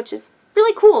woman, which is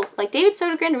really cool. Like, David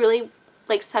Sodergren really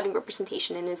likes having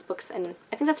representation in his books, and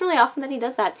I think that's really awesome that he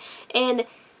does that. And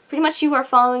pretty much you are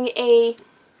following a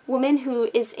woman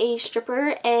who is a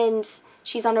stripper, and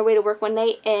she's on her way to work one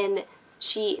night, and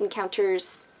she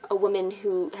encounters a woman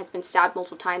who has been stabbed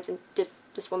multiple times, and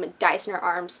this woman dies in her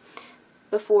arms.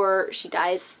 Before she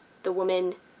dies, the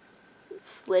woman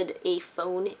slid a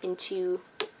phone into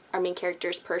our main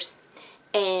character's purse,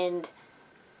 and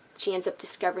she ends up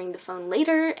discovering the phone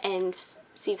later and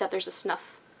sees that there's a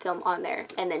snuff film on there,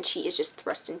 and then she is just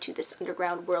thrust into this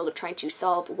underground world of trying to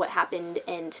solve what happened,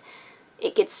 and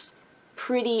it gets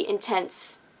pretty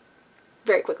intense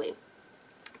very quickly.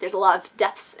 There's a lot of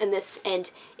deaths in this,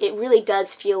 and it really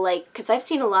does feel like, because I've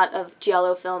seen a lot of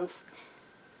Giallo films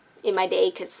in my day,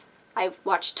 because I've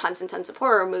watched tons and tons of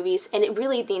horror movies, and it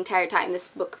really, the entire time, this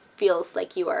book feels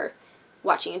like you are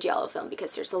watching a Giallo film,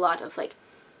 because there's a lot of, like,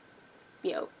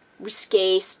 you know,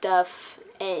 risque stuff,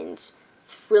 and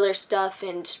thriller stuff,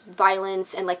 and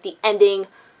violence, and, like, the ending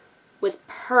was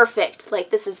perfect. Like,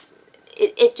 this is,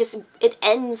 it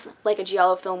ends like a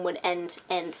Giallo film would end,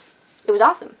 and it was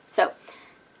awesome. So,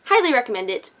 highly recommend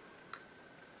it.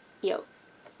 You know,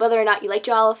 whether or not you like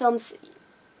Giallo films,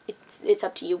 it's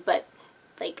up to you, but,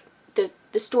 like,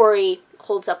 the story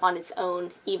holds up on its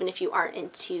own, even if you aren't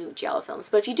into Giallo films.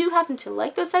 But if you do happen to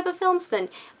like those type of films, then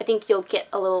I think you'll get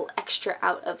a little extra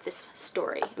out of this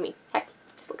story. I mean, heck,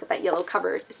 just look at that yellow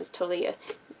cover. This is totally a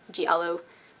Giallo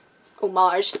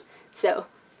homage, so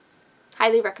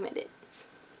highly recommend it.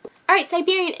 Alright,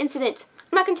 Siberian Incident.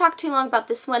 I'm not going to talk too long about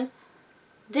this one.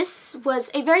 This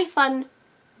was a very fun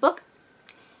book.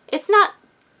 It's not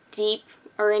deep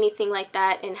or anything like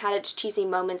that, and had its cheesy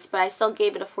moments, but I still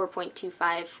gave it a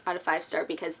 4.25 out of 5 star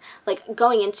because, like,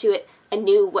 going into it, I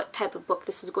knew what type of book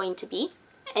this was going to be,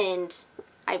 and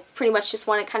I pretty much just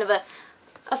wanted kind of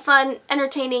a fun,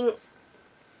 entertaining,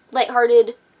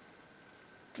 lighthearted,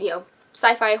 you know,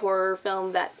 sci-fi horror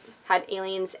film that had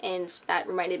aliens and that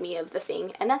reminded me of The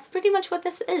Thing, and that's pretty much what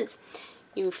this is.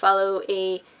 You follow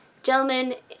a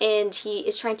gentleman, and he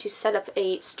is trying to set up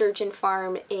a sturgeon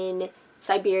farm in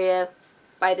Siberia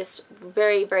by this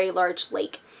very, very large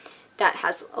lake that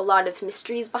has a lot of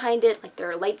mysteries behind it. Like, there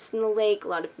are lights in the lake, a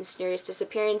lot of mysterious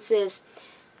disappearances,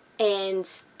 and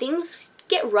things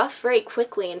get rough very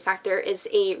quickly. In fact, there is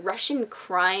a Russian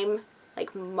crime,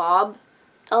 like, mob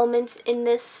element in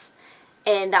this,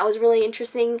 and that was really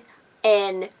interesting.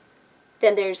 And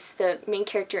then there's the main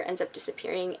character ends up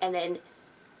disappearing, and then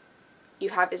you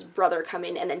have his brother come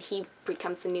in, and then he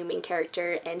becomes the new main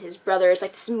character, and his brother is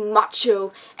like this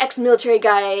macho ex-military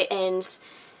guy, and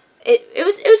it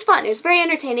was fun. It was very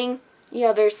entertaining. You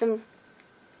know, there's some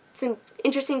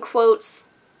interesting quotes,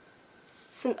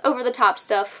 some over-the-top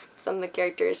stuff. Some of the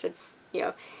characters, it's, you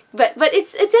know, but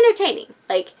it's entertaining.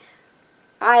 Like,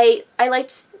 I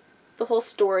liked the whole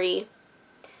story,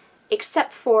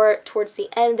 except for towards the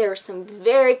end there were some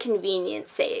very convenient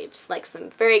saves, like some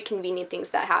very convenient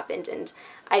things that happened, and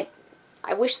I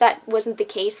I wish that wasn't the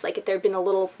case, like if there had been a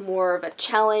little more of a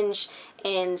challenge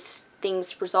and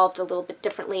things resolved a little bit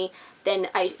differently, then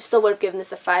I still would have given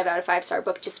this a 5 out of 5 star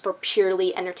book just for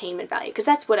purely entertainment value, because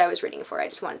that's what I was reading it for. I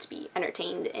just wanted to be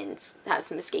entertained and have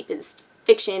some escapist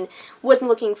fiction. Wasn't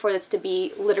looking for this to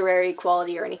be literary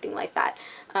quality or anything like that.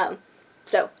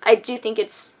 So I do think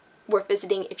it's worth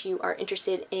visiting if you are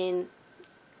interested in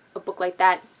a book like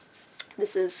that.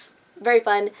 This is very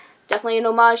fun. Definitely an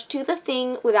homage to The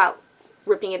Thing without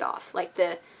ripping it off. Like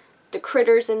the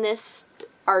critters in this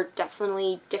are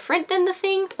definitely different than The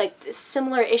Thing, like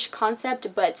similar-ish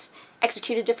concept, but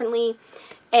executed differently.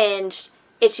 And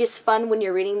it's just fun when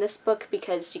you're reading this book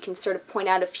because you can sort of point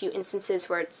out a few instances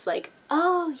where it's like,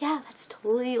 oh yeah, that's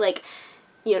totally like,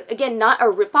 you know, again, not a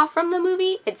ripoff from the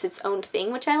movie, it's its own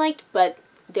thing, which I liked, but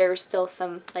there's still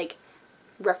some like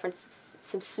references,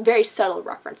 some very subtle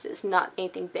references, not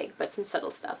anything big, but some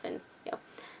subtle stuff, and you know,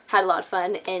 had a lot of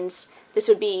fun. And this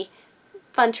would be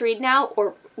fun to read now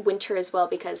or winter as well,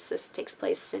 because this takes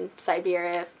place in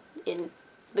Siberia in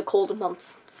the cold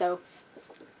months, so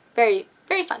very,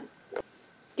 very fun.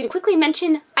 Gonna quickly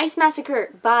mention Ice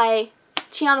Massacre by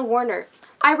Tiana Warner.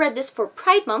 I read this for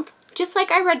Pride Month, just like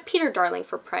I read Peter Darling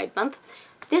for Pride Month.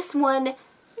 This one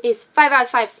is 5 out of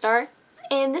 5 star,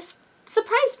 and this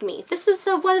surprised me. This is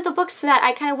one of the books that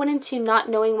I kind of went into not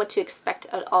knowing what to expect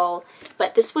at all,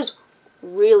 but this was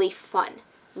really fun,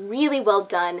 really well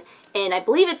done, and I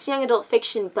believe it's young adult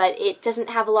fiction, but it doesn't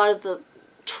have a lot of the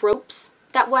tropes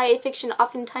that YA fiction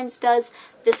oftentimes does.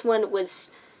 This one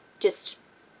was just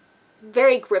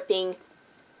very gripping,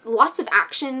 lots of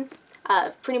action.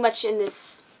 Pretty much in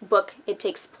this book it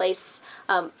takes place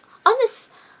on this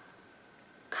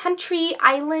country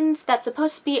island that's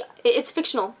supposed to be, it's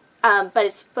fictional, but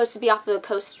it's supposed to be off the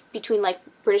coast between like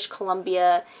British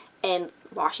Columbia and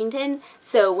Washington.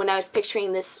 So when I was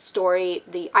picturing this story,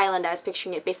 the island, I was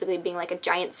picturing it basically being like a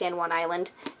giant San Juan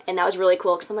Island, and that was really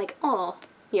cool because I'm like, oh,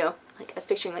 you know, like I was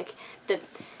picturing like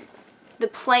the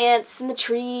plants and the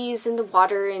trees and the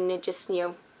water, and it just,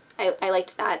 you know, I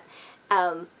liked that.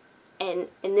 And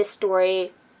in this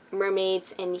story,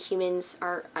 mermaids and humans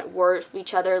are at war with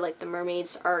each other. Like the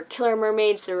mermaids are killer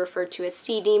mermaids, they're referred to as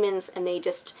sea demons, and they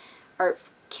just are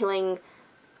killing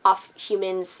off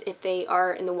humans if they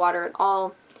are in the water at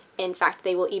all. In fact,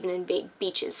 they will even invade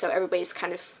beaches, so everybody's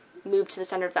kind of moved to the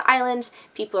center of the island.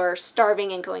 People are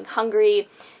starving and going hungry.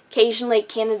 Occasionally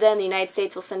Canada and the United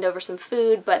States will send over some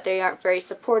food, but they aren't very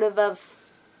supportive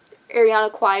of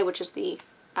Arianaquai, which is the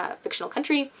fictional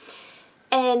country.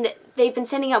 And they've been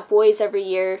sending out boys every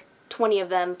year, 20 of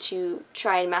them, to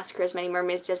try and massacre as many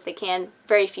mermaids as they can.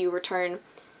 Very few return.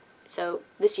 So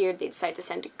this year they decided to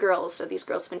send girls. So these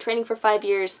girls have been training for 5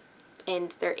 years,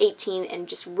 and they're 18 and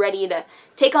just ready to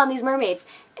take on these mermaids.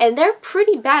 And they're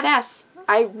pretty badass.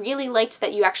 I really liked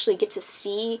that you actually get to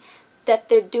see that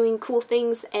they're doing cool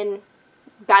things and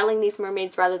battling these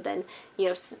mermaids, rather than, you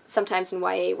know, sometimes in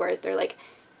YA where they're like,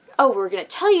 oh, we're going to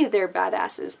tell you they're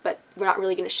badasses, but we're not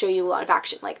really going to show you a lot of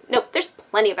action. Like, no, there's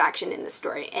plenty of action in this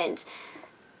story. And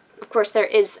of course there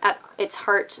is at its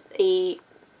heart a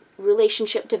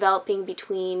relationship developing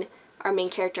between our main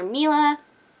character Mila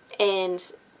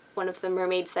and one of the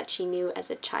mermaids that she knew as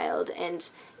a child. And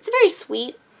it's very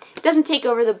sweet. It doesn't take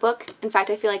over the book. In fact,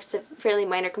 I feel like it's a fairly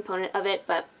minor component of it,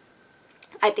 but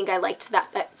I think I liked that.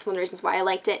 That's one of the reasons why I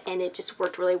liked it, and it just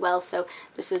worked really well. So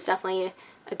this was definitely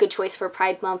a good choice for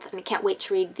Pride Month, and I can't wait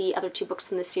to read the other 2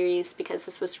 books in the series, because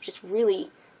this was just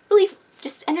really, really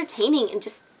just entertaining and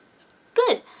just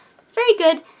good. Very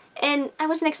good, and I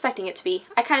wasn't expecting it to be.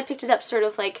 I kind of picked it up sort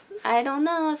of like, I don't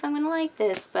know if I'm going to like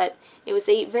this, but it was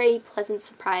a very pleasant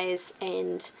surprise,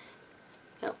 and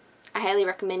you know, I highly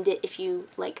recommend it if you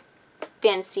like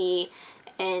fantasy,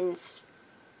 and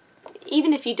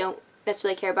even if you don't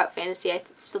necessarily care about fantasy, I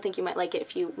still think you might like it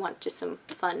if you want just some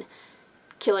fun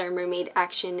killer mermaid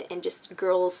action and just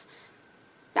girls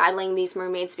battling these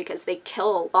mermaids, because they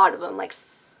kill a lot of them, like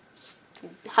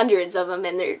hundreds of them,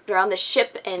 and they're on the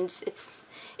ship, and it's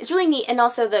really neat. And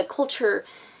also the culture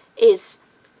is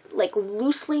like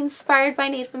loosely inspired by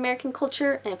Native American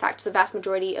culture, and in fact the vast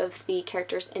majority of the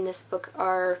characters in this book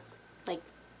are like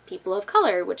people of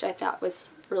color, which I thought was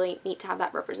really neat to have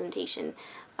that representation.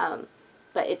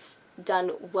 But it's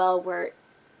done well where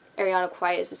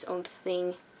Arianaquai is its own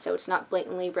thing, so it's not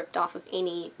blatantly ripped off of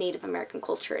any Native American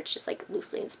culture. It's just like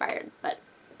loosely inspired, but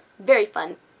very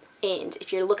fun. And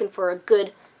if you're looking for a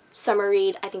good summer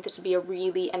read, I think this would be a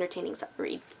really entertaining summer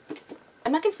read.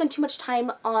 I'm not going to spend too much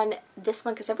time on this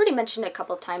one because I've already mentioned it a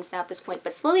couple of times now at this point,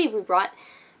 but Slowly Rewrought,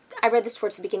 I read this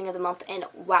towards the beginning of the month, and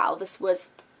wow, this was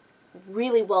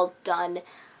really well done.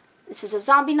 This is a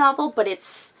zombie novel, but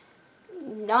it's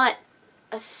not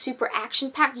a super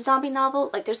action-packed zombie novel.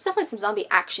 Like, there's definitely some zombie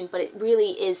action, but it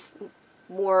really is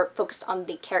more focused on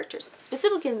the characters,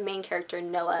 specifically the main character,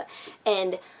 Noah.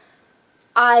 And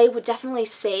I would definitely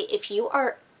say if you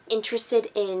are interested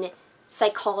in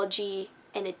psychology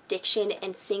and addiction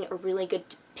and seeing a really good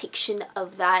depiction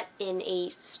of that in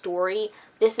a story,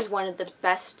 this is one of the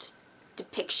best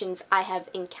depictions I have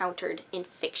encountered in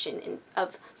fiction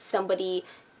of somebody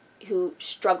who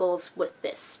struggles with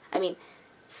this. I mean,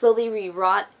 Slowly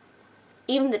Rewrought,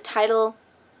 even the title,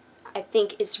 I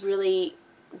think is really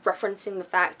referencing the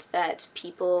fact that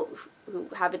people who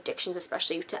have addictions,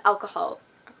 especially to alcohol,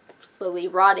 are slowly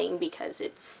rotting because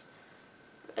it's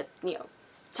a,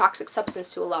 toxic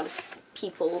substance to a lot of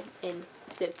people in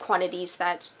the quantities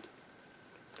that,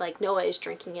 like, Noah is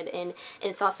drinking it in.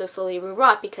 And it's also slowly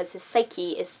rewrought because his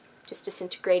psyche is just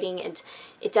disintegrating, and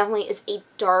it definitely is a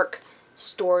dark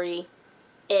story,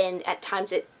 and at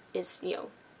times it is,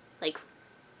 like,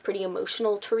 pretty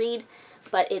emotional to read,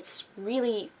 but it's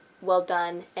really well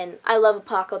done. And I love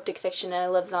apocalyptic fiction, and I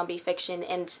love zombie fiction,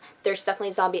 and there's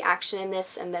definitely zombie action in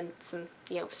this, and then some,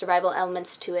 survival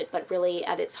elements to it, but really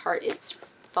at its heart it's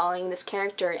following this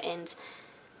character and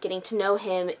getting to know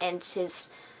him and his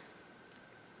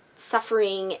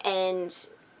suffering and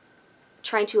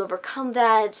trying to overcome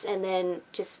that, and then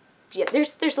just,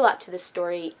 there's a lot to this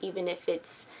story, even if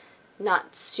it's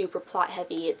not super plot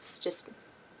heavy. It's just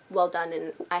well done,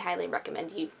 and I highly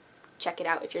recommend you check it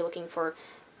out if you're looking for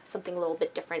something a little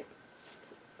bit different.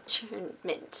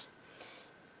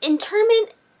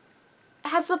 Interment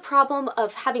has the problem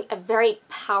of having a very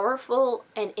powerful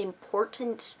and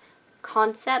important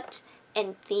concept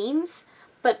and themes,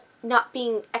 but not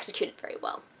being executed very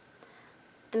well.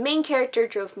 The main character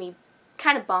drove me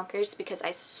kind of bonkers because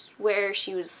I swear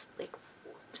she was, like,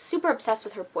 super obsessed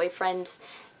with her boyfriend,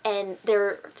 and there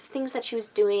were things that she was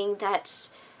doing that,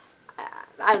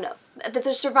 I don't know, that the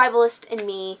survivalist in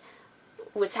me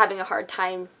was having a hard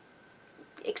time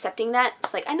accepting that.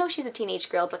 It's like, I know she's a teenage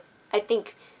girl, but I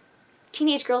think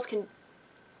teenage girls can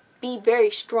be very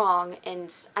strong,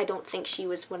 and I don't think she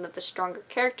was one of the stronger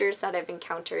characters that I've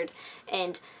encountered,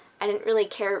 and I didn't really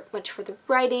care much for the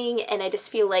writing, and I just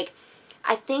feel like,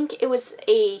 I think it was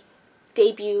a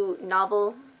debut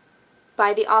novel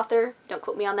by the author, don't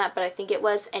quote me on that, but I think it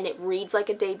was, and it reads like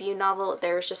a debut novel.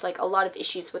 There's just, like, a lot of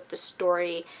issues with the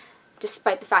story,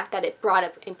 despite the fact that it brought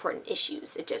up important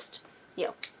issues. It just,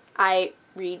 I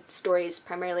read stories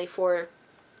primarily for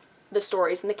the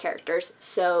stories and the characters,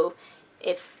 so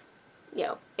if,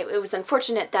 it was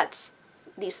unfortunate that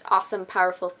these awesome,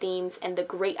 powerful themes and the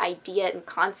great idea and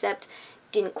concept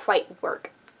didn't quite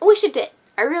work. I wish it did.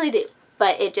 I really do.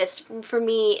 But it just, for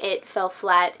me, it fell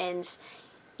flat, and,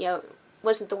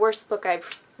 wasn't the worst book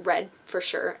I've read, for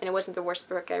sure, and it wasn't the worst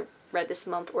book I read this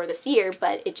month or this year,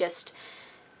 but it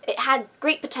had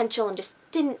great potential and just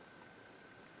didn't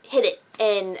hit it,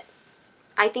 and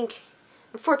I think,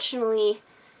 unfortunately,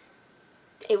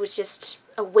 it was just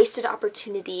a wasted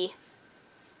opportunity.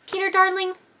 Peter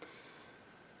Darling,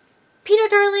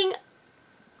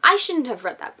 I shouldn't have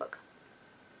read that book,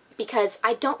 because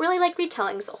I don't really like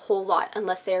retellings a whole lot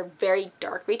unless they're very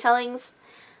dark retellings.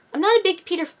 I'm not a big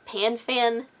Peter Pan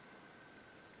fan.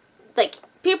 Like,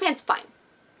 Peter Pan's fine.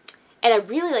 And I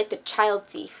really like The Child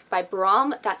Thief by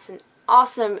Bram. That's an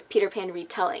awesome Peter Pan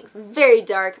retelling. Very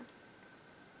dark,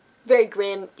 very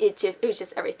grim. It was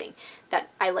just everything that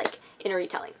I like in a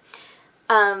retelling.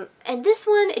 And this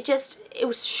one, it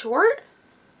was short,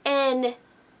 and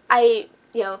it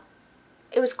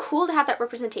was cool to have that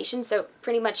representation. So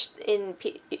pretty much in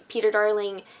Peter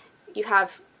Darling, you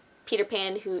have Peter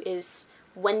Pan, who is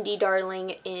Wendy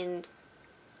Darling in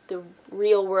the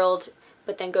real world,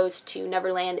 but then goes to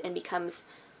Neverland and becomes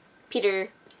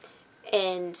Peter,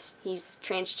 and he's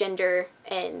transgender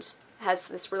and has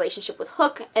this relationship with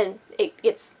Hook, and it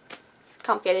gets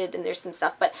complicated and there's some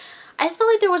stuff, but I just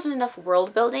felt like there wasn't enough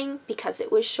world building because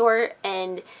it was short,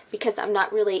 and because I'm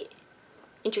not really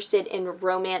interested in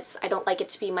romance. I don't like it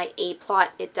to be my A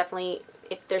plot. It definitely,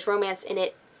 if there's romance in it,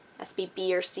 it has to be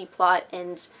B or C plot,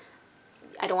 and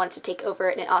I don't want it to take over.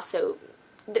 And it also,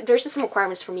 there's just some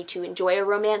requirements for me to enjoy a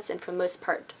romance, and for the most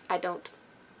part, I don't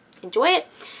enjoy it.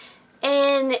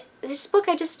 And this book,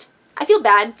 I feel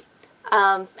bad.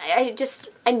 I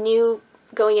knew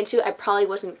going into it, I probably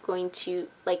wasn't going to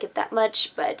like it that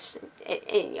much, but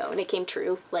and it came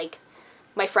true. Like,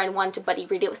 my friend wanted to buddy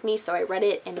read it with me, so I read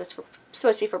it, and it was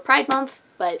supposed to be for Pride Month,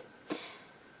 but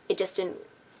it just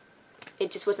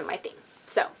wasn't my thing.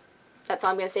 So that's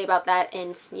all I'm going to say about that.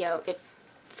 And, if,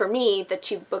 for me, the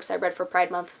two books I read for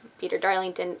Pride Month, Peter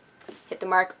Darling didn't hit the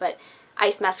mark, but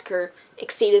Ice Massacre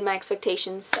exceeded my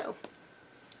expectations, so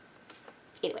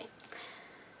Anyway,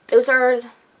 those are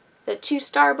the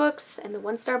 2-star books and the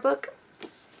 1-star book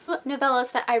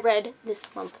novellas that I read this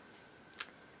month.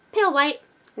 Pale White,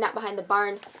 Not Behind the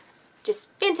Barn,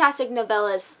 just fantastic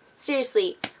novellas.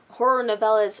 Seriously, horror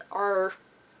novellas are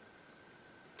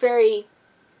very,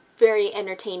 very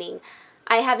entertaining.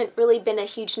 I haven't really been a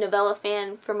huge novella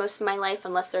fan for most of my life,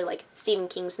 unless they're like Stephen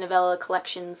King's novella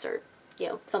collections or, you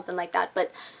know, something like that.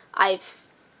 But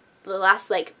the last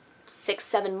like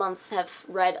 6-7 months have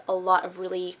read a lot of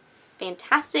really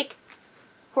fantastic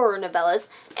horror novellas,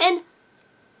 and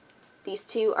these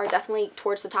two are definitely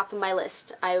towards the top of my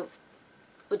list. I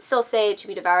would still say To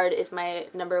Be Devoured is my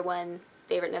 #1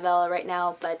 favorite novella right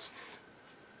now, but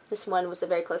this one was a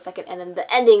very close second, and then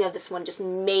the ending of this one just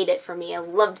made it for me. I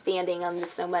loved the ending on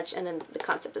this so much, and then the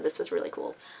concept of this was really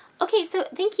cool. Okay, so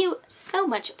thank you so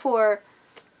much for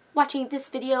watching this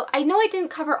video. I know I didn't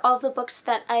cover all the books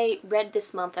that I read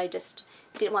this month. I just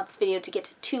didn't want this video to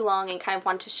get too long and kind of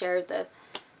wanted to share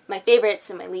my favorites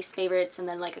and my least favorites and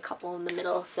then like a couple in the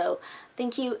middle. So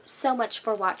thank you so much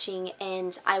for watching,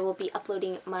 and I will be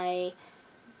uploading my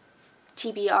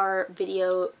TBR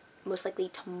video most likely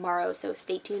tomorrow, so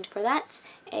stay tuned for that.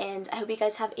 And I hope you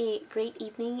guys have a great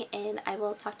evening, and I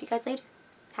will talk to you guys later.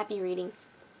 Happy reading.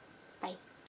 Bye.